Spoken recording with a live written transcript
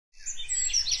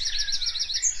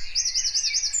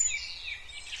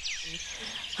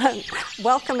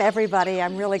Welcome everybody.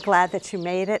 I'm really glad that you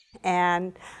made it,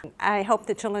 and I hope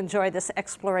that you'll enjoy this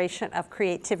exploration of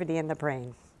creativity in the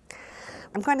brain.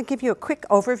 I'm going to give you a quick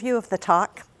overview of the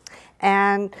talk,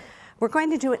 and we're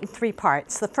going to do it in three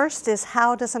parts. The first is,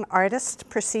 how does an artist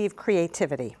perceive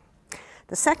creativity?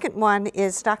 The second one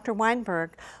is Dr.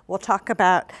 Weinberg will talk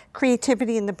about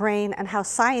creativity in the brain and how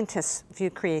scientists view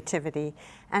creativity.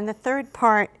 And the third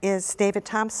part is David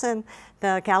Thompson,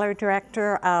 the gallery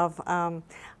director of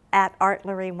at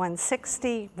Artillery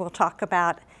 160, will talk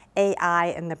about AI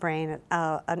in the brain,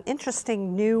 an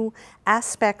interesting new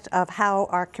aspect of how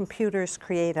are computers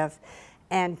creative,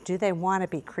 and do they want to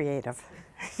be creative?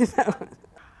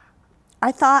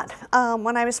 I thought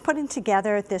when I was putting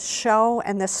together this show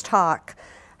and this talk,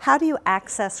 how do you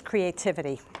access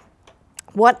creativity?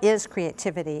 What is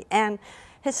creativity? And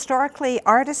historically,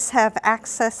 artists have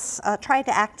tried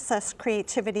to access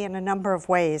creativity in a number of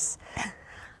ways.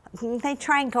 They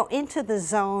try and go into the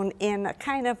zone in a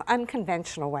kind of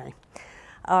unconventional way,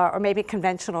 or maybe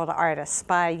conventional to artists,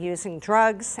 by using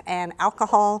drugs, and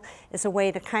alcohol is a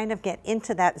way to kind of get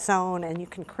into that zone, and you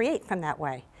can create from that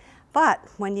way. But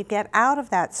when you get out of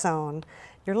that zone,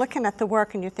 you're looking at the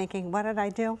work and you're thinking, what did I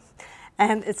do?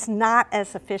 And it's not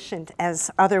as efficient as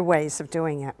other ways of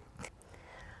doing it.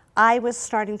 I was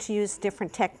starting to use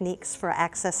different techniques for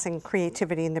accessing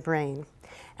creativity in the brain.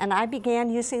 And I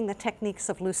began using the techniques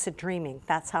of lucid dreaming.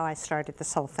 That's how I started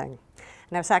this whole thing.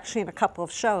 And I was actually in a couple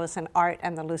of shows in art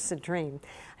and the lucid dream.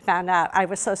 I found out, I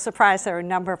was so surprised there were a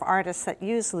number of artists that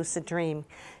use lucid dream.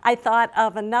 I thought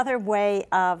of another way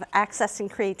of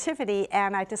accessing creativity,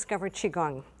 and I discovered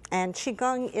Qigong. And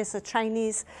Qigong is a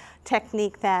Chinese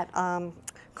technique that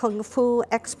Kung Fu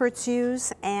experts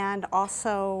use, and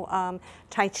also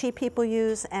Tai Chi people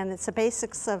use, and it's the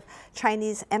basics of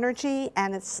Chinese energy,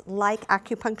 and it's like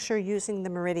acupuncture using the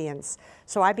meridians.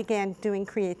 So I began doing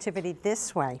creativity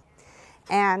this way.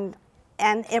 And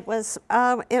it was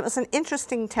an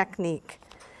interesting technique.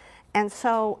 And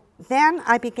so then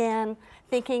I began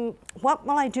thinking, what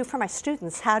will I do for my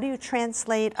students? How do you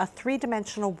translate a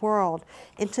three-dimensional world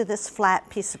into this flat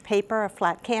piece of paper, a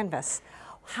flat canvas?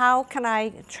 How can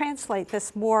I translate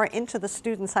this more into the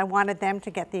students? I wanted them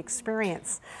to get the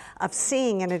experience of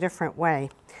seeing in a different way.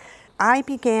 I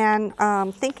began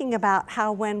thinking about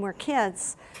how when we're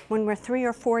kids, when we're 3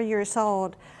 or 4 years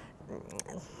old,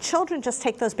 children just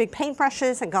take those big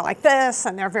paintbrushes and go like this,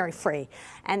 and they're very free.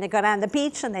 And they go down the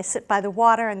beach and they sit by the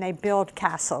water and they build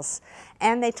castles.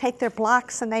 And they take their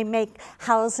blocks and they make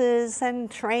houses and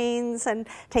trains and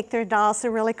take their dolls.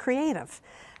 They're really creative.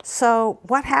 So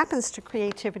what happens to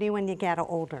creativity when you get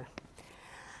older?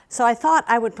 So I thought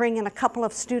I would bring in a couple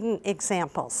of student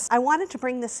examples. I wanted to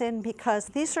bring this in because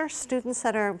these are students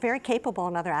that are very capable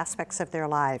in other aspects of their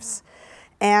lives.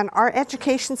 And our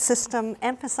education system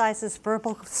emphasizes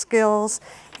verbal skills,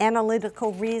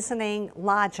 analytical reasoning,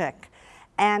 logic,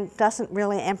 and doesn't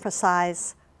really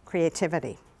emphasize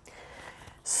creativity.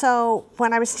 So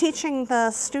when I was teaching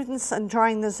the students in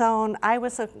Drawing the Zone, I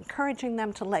was encouraging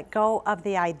them to let go of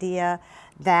the idea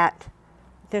that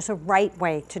there's a right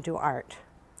way to do art.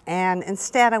 And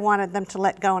instead, I wanted them to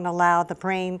let go and allow the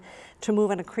brain to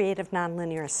move in a creative,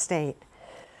 nonlinear state.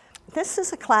 This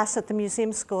is a class at the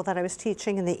museum school that I was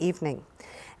teaching in the evening.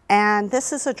 And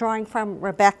this is a drawing from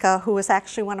Rebecca, who was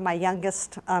actually one of my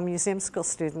youngest museum school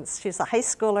students. She's a high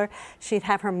schooler. She'd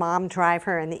have her mom drive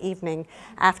her in the evening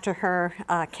after her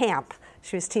camp.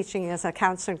 She was teaching as a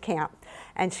counselor camp,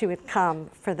 and she would come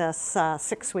for this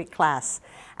 6-week class.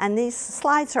 And these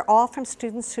slides are all from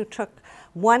students who took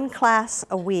one class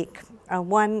a week,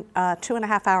 one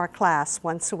 2.5-hour class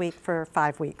once a week for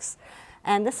 5 weeks.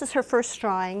 And this is her first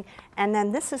drawing, and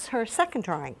then this is her second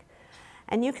drawing.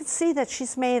 And you can see that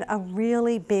she's made a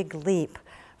really big leap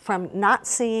from not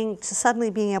seeing to suddenly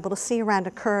being able to see around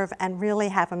a curve and really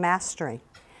have a mastery.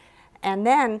 And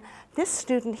then this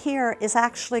student here is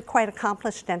actually quite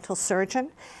accomplished dental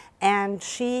surgeon, and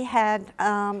she had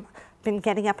been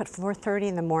getting up at 4:30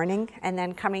 in the morning and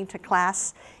then coming to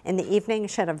class in the evening.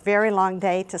 She had a very long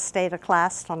day to stay to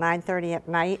class till 9:30 at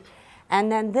night.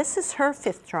 And then this is her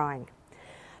 5th drawing.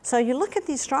 So you look at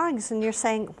these drawings and you're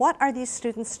saying, what are these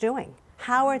students doing?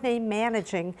 How are they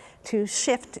managing to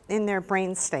shift in their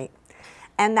brain state?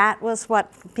 And that was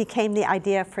what became the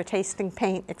idea for Tasting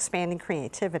Paint, Expanding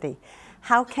Creativity.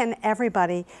 How can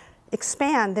everybody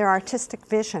expand their artistic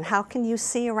vision? How can you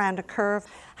see around a curve?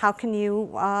 How can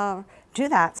you do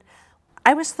that?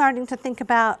 I was starting to think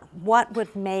about what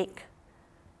would make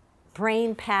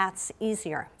brain paths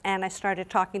easier, and I started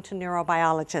talking to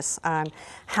neurobiologists on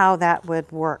how that would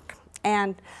work.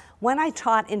 And when I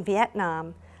taught in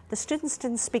Vietnam, the students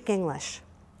didn't speak English.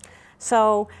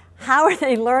 So how are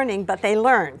they learning? But they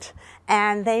learned.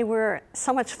 And they were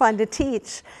so much fun to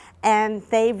teach. And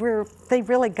they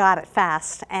really got it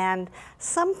fast. And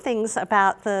some things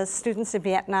about the students in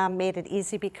Vietnam made it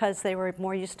easy because they were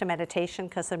more used to meditation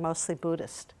because they're mostly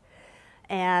Buddhist.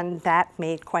 And that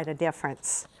made quite a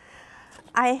difference.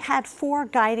 I had 4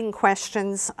 guiding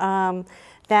questions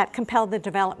that compelled the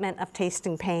development of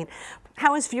tasting paint.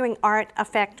 How does viewing art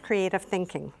affect creative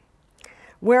thinking?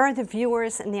 Where are the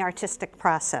viewers in the artistic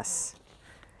process?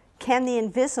 Can the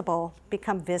invisible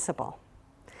become visible?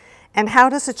 And how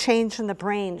does a change in the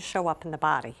brain show up in the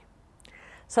body?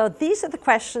 So these are the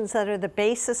questions that are the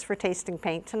basis for tasting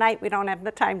paint. Tonight we don't have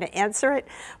the time to answer it,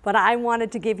 but I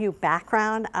wanted to give you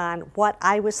background on what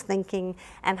I was thinking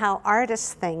and how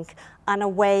artists think on a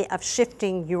way of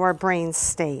shifting your brain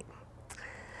state.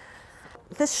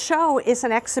 This show is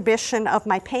an exhibition of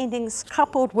my paintings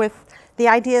coupled with the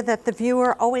idea that the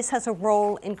viewer always has a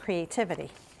role in creativity.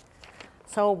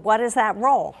 So what is that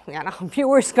role? You know,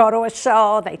 viewers go to a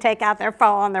show, they take out their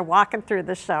phone, they're walking through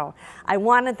the show. I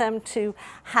wanted them to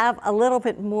have a little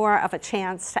bit more of a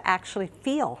chance to actually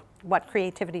feel what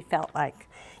creativity felt like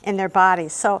in their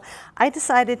bodies. So I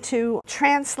decided to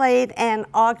translate and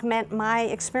augment my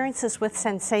experiences with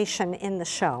sensation in the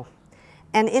show.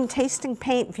 And in tasting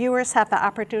paint, viewers have the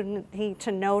opportunity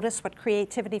to notice what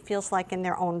creativity feels like in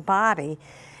their own body,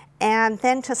 and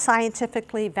then to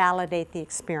scientifically validate the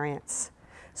experience.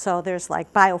 So there's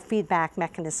like biofeedback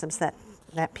mechanisms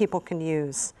that people can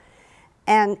use.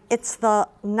 And it's the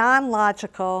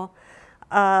non-logical,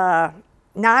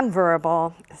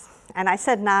 non-verbal, and I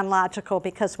said non-logical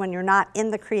because when you're not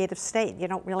in the creative state, you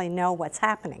don't really know what's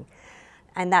happening.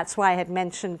 And that's why I had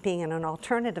mentioned being in an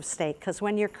alternative state, because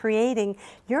when you're creating,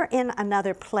 you're in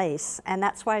another place. And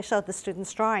that's why I showed the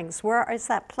students drawings. Where is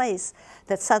that place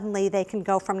that suddenly they can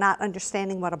go from not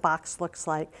understanding what a box looks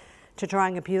like to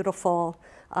drawing a beautiful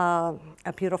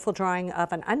drawing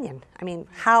of an onion? I mean,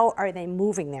 how are they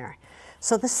moving there?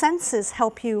 So the senses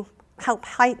help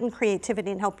heighten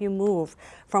creativity and help you move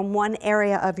from one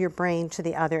area of your brain to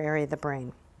the other area of the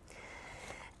brain.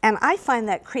 And I find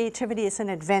that creativity is an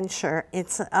adventure.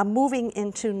 It's a moving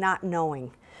into not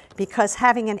knowing, because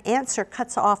having an answer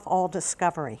cuts off all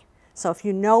discovery. So if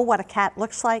you know what a cat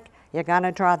looks like, you're going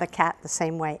to draw the cat the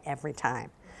same way every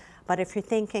time. But if you're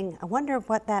thinking, I wonder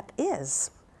what that is,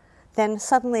 then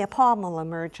suddenly a palm will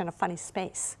emerge in a funny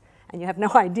space, and you have no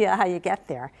idea how you get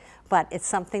there. But it's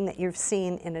something that you've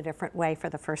seen in a different way for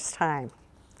the first time.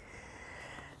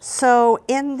 So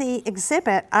in the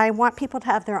exhibit, I want people to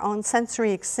have their own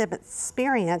sensory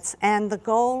experience, and the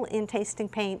goal in tasting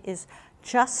paint is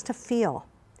just to feel,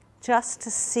 just to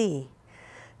see,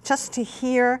 just to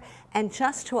hear, and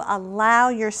just to allow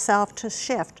yourself to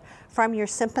shift from your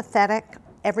sympathetic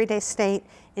everyday state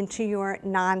into your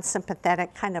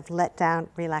non-sympathetic kind of let-down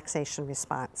relaxation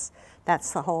response.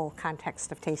 That's the whole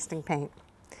context of tasting paint.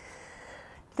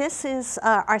 This is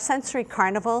our sensory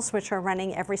carnivals, which are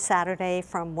running every Saturday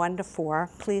from 1 to 4.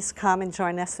 Please come and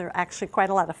join us. They're actually quite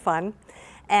a lot of fun.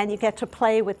 And you get to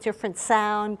play with different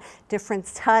sound, different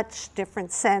touch,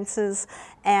 different senses,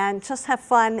 and just have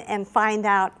fun and find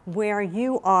out where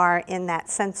you are in that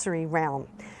sensory realm.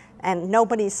 And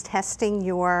nobody's testing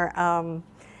your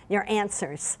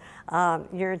answers.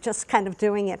 You're just kind of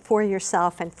doing it for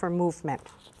yourself and for movement.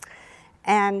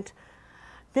 And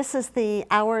this is the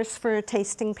hours for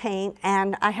tasting paint,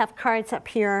 and I have cards up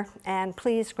here, and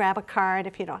please grab a card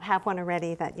if you don't have one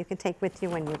already that you can take with you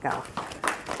when you go.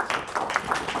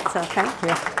 So thank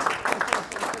you.